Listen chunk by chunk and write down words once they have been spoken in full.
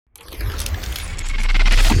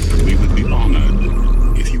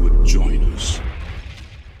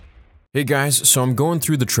Hey guys, so I'm going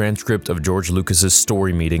through the transcript of George Lucas's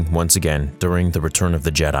story meeting once again during the Return of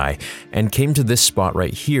the Jedi, and came to this spot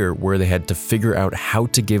right here where they had to figure out how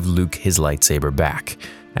to give Luke his lightsaber back,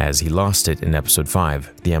 as he lost it in Episode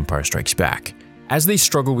 5, The Empire Strikes Back. As they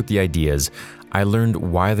struggle with the ideas, I learned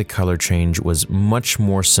why the color change was much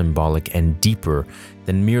more symbolic and deeper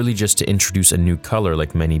than merely just to introduce a new color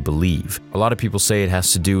like many believe. A lot of people say it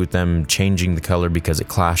has to do with them changing the color because it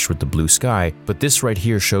clashed with the blue sky, but this right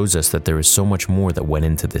here shows us that there is so much more that went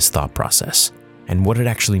into this thought process, and what it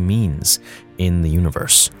actually means in the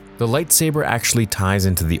universe. The lightsaber actually ties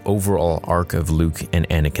into the overall arc of Luke and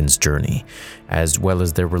Anakin's journey, as well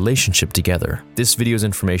as their relationship together. This video's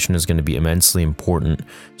information is going to be immensely important,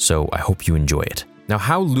 so I hope you enjoy it. Now,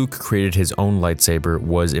 how Luke created his own lightsaber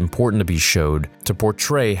was important to be showed to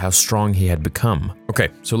portray how strong he had become. Okay,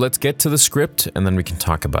 so let's get to the script and then we can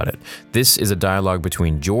talk about it. This is a dialogue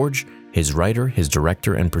between George, his writer, his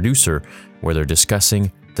director, and producer, where they're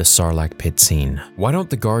discussing the Sarlacc pit scene. Why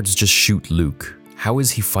don't the guards just shoot Luke? How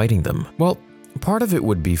is he fighting them? Well, part of it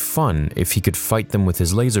would be fun if he could fight them with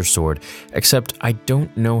his laser sword, except I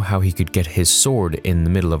don't know how he could get his sword in the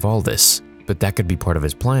middle of all this. But that could be part of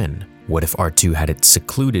his plan. What if R2 had it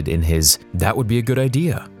secluded in his... That would be a good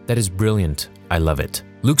idea. That is brilliant. I love it.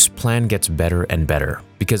 Luke's plan gets better and better,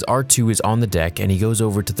 because R2 is on the deck and he goes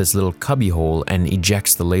over to this little cubby hole and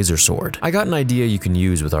ejects the laser sword. I got an idea you can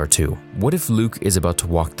use with R2. What if Luke is about to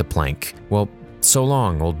walk the plank? Well, so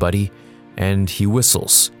long, old buddy. And he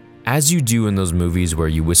whistles, as you do in those movies where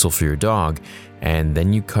you whistle for your dog, and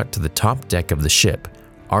then you cut to the top deck of the ship.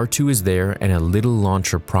 R2 is there and a little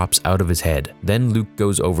launcher props out of his head. Then Luke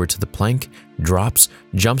goes over to the plank, drops,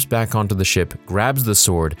 jumps back onto the ship, grabs the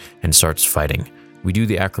sword, and starts fighting. We do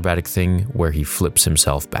the acrobatic thing where he flips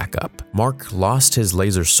himself back up. Mark lost his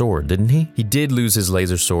laser sword, didn't he? He did lose his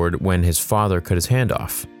laser sword when his father cut his hand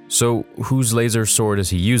off. So whose laser sword is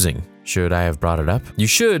he using? Should I have brought it up? You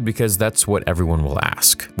should, because that's what everyone will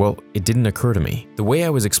ask. Well, it didn't occur to me. The way I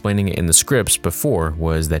was explaining it in the scripts before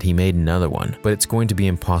was that he made another one, but it's going to be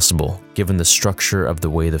impossible, given the structure of the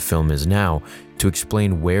way the film is now, to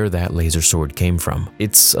explain where that laser sword came from.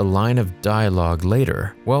 It's a line of dialogue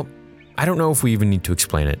later. Well, I don't know if we even need to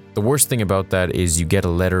explain it. The worst thing about that is you get a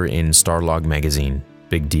letter in Starlog magazine.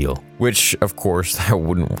 Big deal. Which, of course, that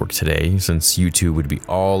wouldn't work today, since YouTube would be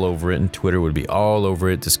all over it and Twitter would be all over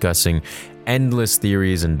it, discussing endless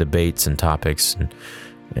theories and debates and topics and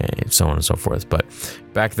so on and so forth. But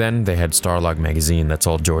back then, they had Starlog magazine. That's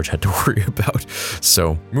all George had to worry about.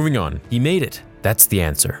 So, moving on. He made it. That's the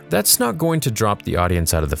answer. That's not going to drop the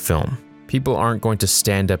audience out of the film. People aren't going to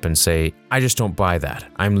stand up and say, I just don't buy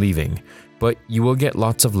that. I'm leaving. But you will get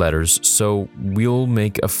lots of letters, so we'll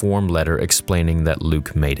make a form letter explaining that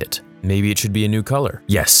Luke made it. Maybe it should be a new color.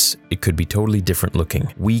 Yes, it could be totally different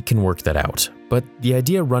looking. We can work that out. But the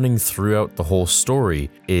idea running throughout the whole story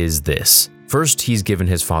is this. First, he's given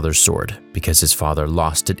his father's sword, because his father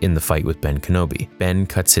lost it in the fight with Ben Kenobi. Ben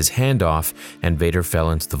cuts his hand off, and Vader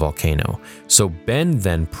fell into the volcano. So Ben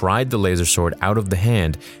then pried the laser sword out of the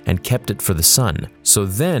hand and kept it for the son. So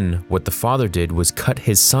then, what the father did was cut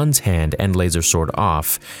his son's hand and laser sword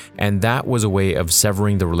off, and that was a way of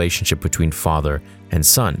severing the relationship between father and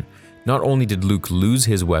son. Not only did Luke lose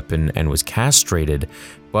his weapon and was castrated,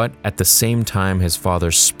 but at the same time his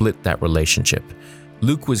father split that relationship.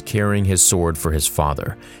 Luke was carrying his sword for his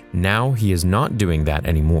father. Now he is not doing that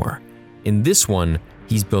anymore. In this one,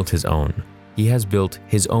 he's built his own. He has built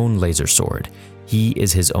his own laser sword. He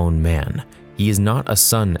is his own man. He is not a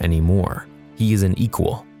son anymore. He is an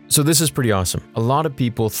equal. So this is pretty awesome. A lot of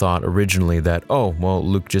people thought originally that, oh, well,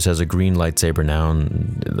 Luke just has a green lightsaber now,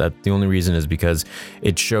 and that the only reason is because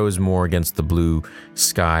it shows more against the blue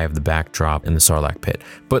sky of the backdrop in the Sarlacc pit.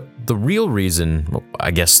 But the real reason, well,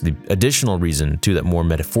 I guess the additional reason to that, more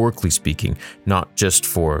metaphorically speaking, not just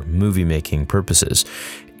for movie-making purposes,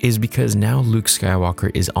 is because now Luke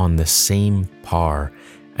Skywalker is on the same par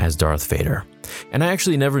as Darth Vader. And I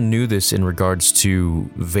actually never knew this in regards to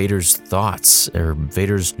Vader's thoughts, or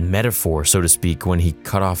Vader's metaphor, so to speak, when he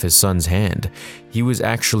cut off his son's hand. He was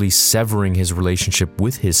actually severing his relationship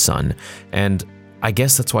with his son, and I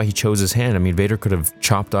guess that's why he chose his hand. I mean, Vader could have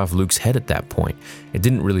chopped off Luke's head at that point. It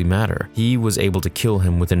didn't really matter. He was able to kill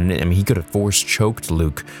him within an... I mean, he could have force-choked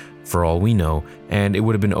Luke, for all we know, and it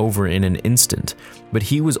would have been over in an instant. But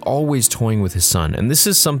he was always toying with his son, and this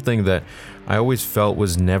is something that I always felt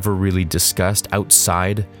was never really discussed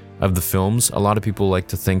outside of the films. A lot of people like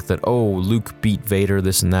to think that, oh, Luke beat Vader,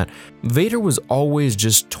 this and that. Vader was always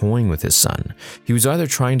just toying with his son. He was either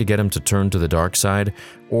trying to get him to turn to the dark side,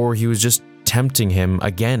 or he was just tempting him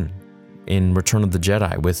again in Return of the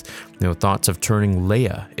Jedi with, thoughts of turning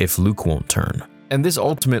Leia if Luke won't turn. And this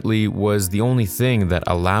ultimately was the only thing that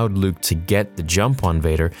allowed Luke to get the jump on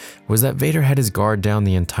Vader, was that Vader had his guard down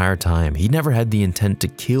the entire time. He never had the intent to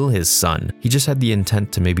kill his son. He just had the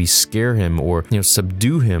intent to maybe scare him or,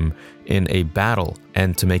 subdue him in a battle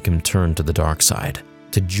and to make him turn to the dark side,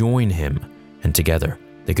 to join him, and together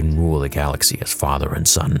they can rule the galaxy as father and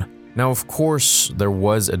son. Now, of course, there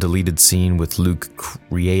was a deleted scene with Luke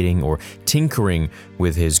creating or tinkering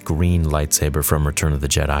with his green lightsaber from Return of the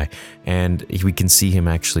Jedi, and we can see him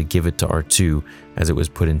actually give it to R2 as it was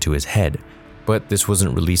put into his head. But this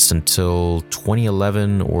wasn't released until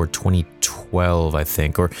 2011 or 2012, I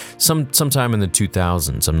think, or sometime in the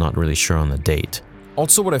 2000s. I'm not really sure on the date.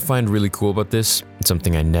 Also, what I find really cool about this,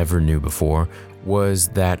 something I never knew before, was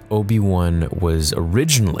that Obi-Wan was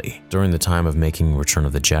originally, during the time of making Return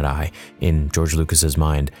of the Jedi, in George Lucas's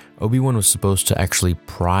mind, Obi-Wan was supposed to actually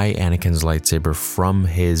pry Anakin's lightsaber from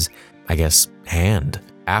his, hand,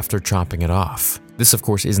 after chopping it off. This, of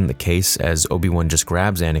course, isn't the case, as Obi-Wan just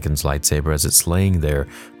grabs Anakin's lightsaber as it's laying there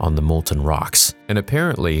on the molten rocks. And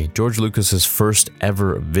apparently, George Lucas's first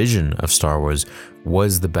ever vision of Star Wars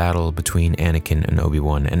was the battle between Anakin and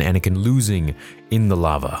Obi-Wan, and Anakin losing in the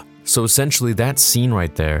lava. So essentially, that scene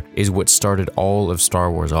right there is what started all of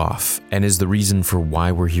Star Wars off, and is the reason for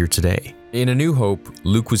why we're here today. In A New Hope,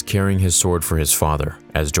 Luke was carrying his sword for his father,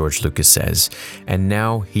 as George Lucas says, and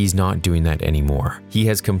now he's not doing that anymore. He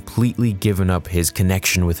has completely given up his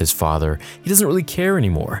connection with his father. He doesn't really care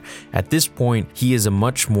anymore. At this point, he is a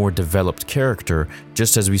much more developed character,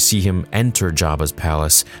 just as we see him enter Jabba's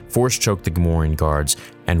palace, force choke the Gamorrean guards,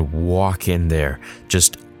 and walk in there,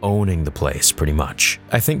 just owning the place, pretty much.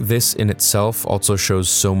 I think this in itself also shows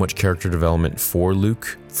so much character development for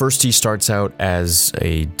Luke. First, he starts out as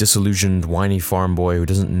a disillusioned, whiny farm boy who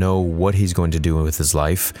doesn't know what he's going to do with his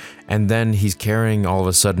life, and then he's carrying all of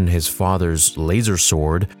a sudden his father's laser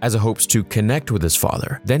sword as a hopes to connect with his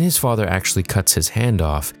father. Then his father actually cuts his hand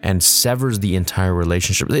off and severs the entire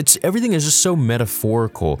relationship. Everything is just so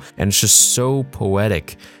metaphorical, and it's just so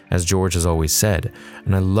poetic, as George has always said,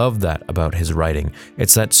 and I love that about his writing.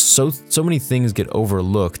 It's that so many things get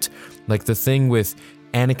overlooked, like the thing with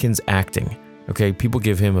Anakin's acting. Okay, people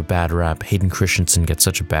give him a bad rap. Hayden Christensen gets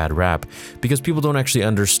such a bad rap because people don't actually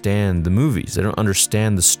understand the movies. They don't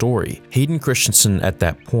understand the story. Hayden Christensen at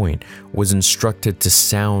that point was instructed to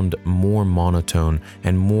sound more monotone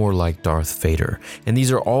and more like Darth Vader. And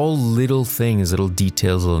these are all little things, little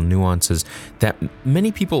details, little nuances that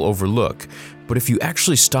many people overlook. But if you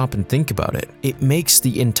actually stop and think about it, it makes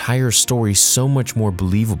the entire story so much more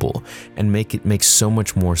believable and it makes so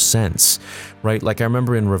much more sense, right? Like I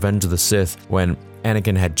remember in Revenge of the Sith when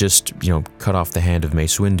Anakin had just, cut off the hand of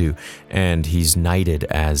Mace Windu and he's knighted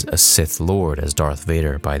as a Sith Lord, as Darth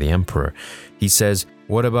Vader by the Emperor. He says,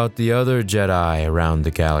 "What about the other Jedi around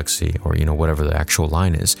the galaxy?" Or, whatever the actual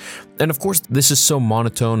line is. And of course, this is so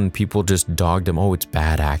monotone and people just dogged him. Oh, it's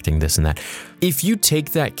bad acting, this and that. If you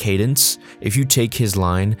take that cadence, if you take his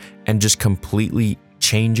line and just completely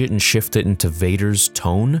change it and shift it into Vader's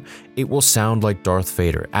tone, it will sound like Darth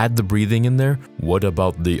Vader. Add the breathing in there. "What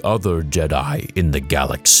about the other Jedi in the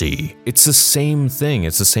galaxy?" It's the same thing.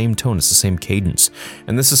 It's the same tone. It's the same cadence.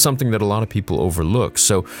 And this is something that a lot of people overlook.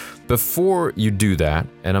 So before you do that,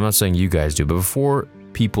 and I'm not saying you guys do, but before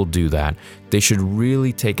people do that, they should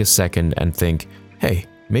really take a second and think, hey,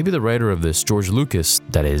 maybe the writer of this, George Lucas,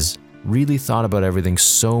 that is, really thought about everything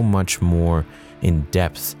so much more in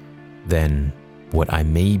depth than what I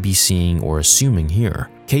may be seeing or assuming here.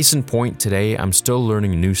 Case in point, today I'm still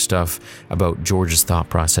learning new stuff about George's thought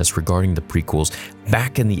process regarding the prequels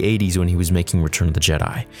back in the 80s when he was making Return of the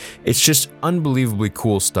Jedi. It's just unbelievably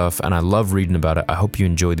cool stuff and I love reading about it. I hope you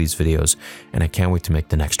enjoy these videos and I can't wait to make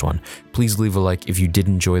the next one. Please leave a like if you did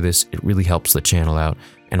enjoy this. It really helps the channel out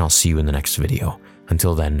and I'll see you in the next video.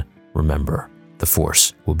 Until then, remember, the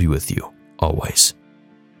Force will be with you always.